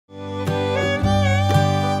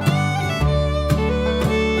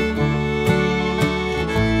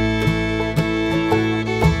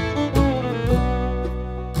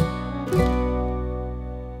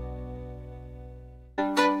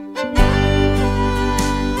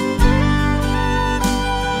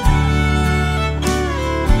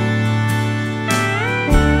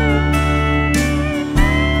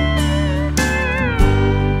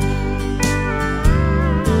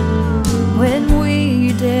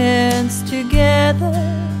dance together,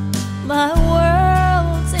 my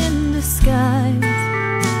world's in disguise.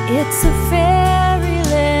 It's a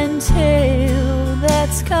fairyland tale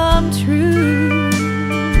that's come true.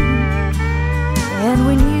 And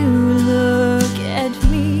when you look at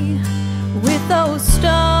me with those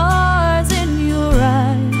stars in your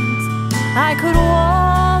eyes, I could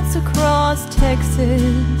waltz across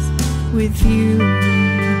Texas with you.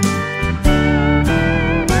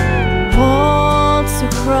 Waltz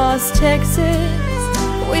across Texas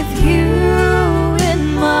with you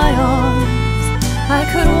in my arms. I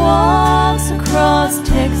could waltz across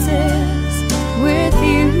Texas with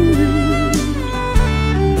you.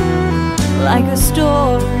 Like a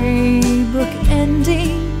storybook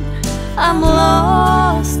ending, I'm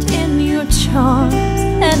lost in your charms,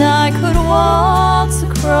 and I could waltz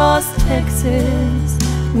across Texas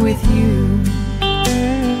with you.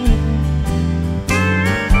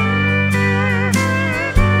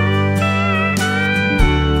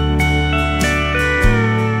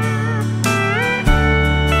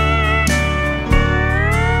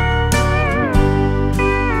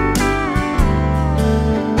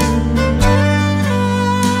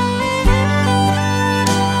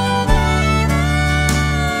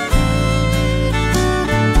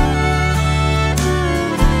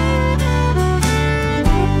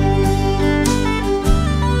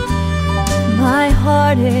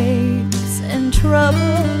 Heartaches and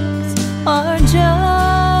troubles are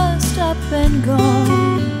just up and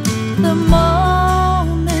gone the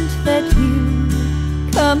moment that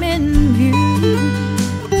you come in view.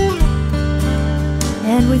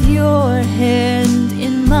 And with your hand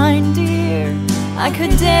in mine, dear, I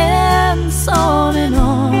could dance on,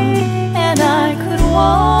 and I could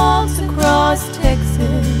waltz across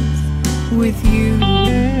Texas with you.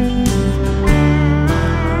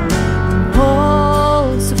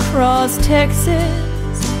 Across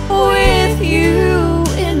Texas with you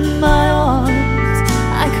in my arms.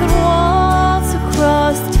 I could waltz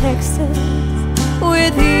across Texas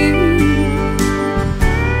with you.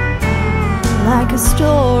 Like a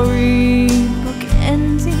storybook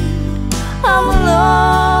ending, I'm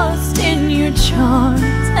lost in your charms,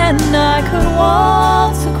 and I could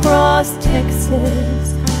waltz across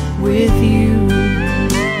Texas with you.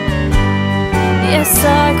 Yes,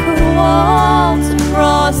 I could waltz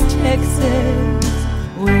across Texas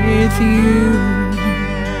with you.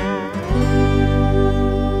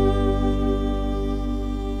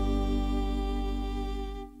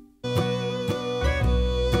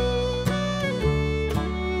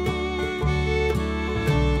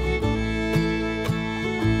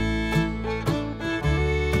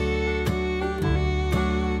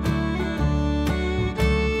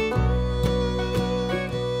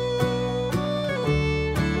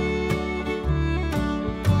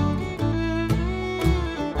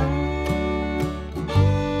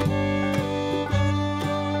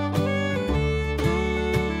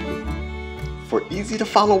 For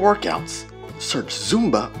easy-to-follow workouts, search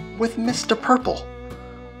Zumba with Mr. Purple.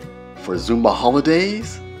 For Zumba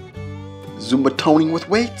holidays, Zumba toning with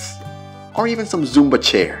weights, or even some Zumba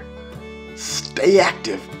chair. Stay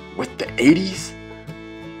active with the 80s,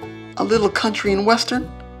 a little country and western,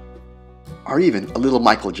 or even a little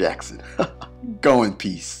Michael Jackson. Go in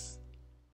peace.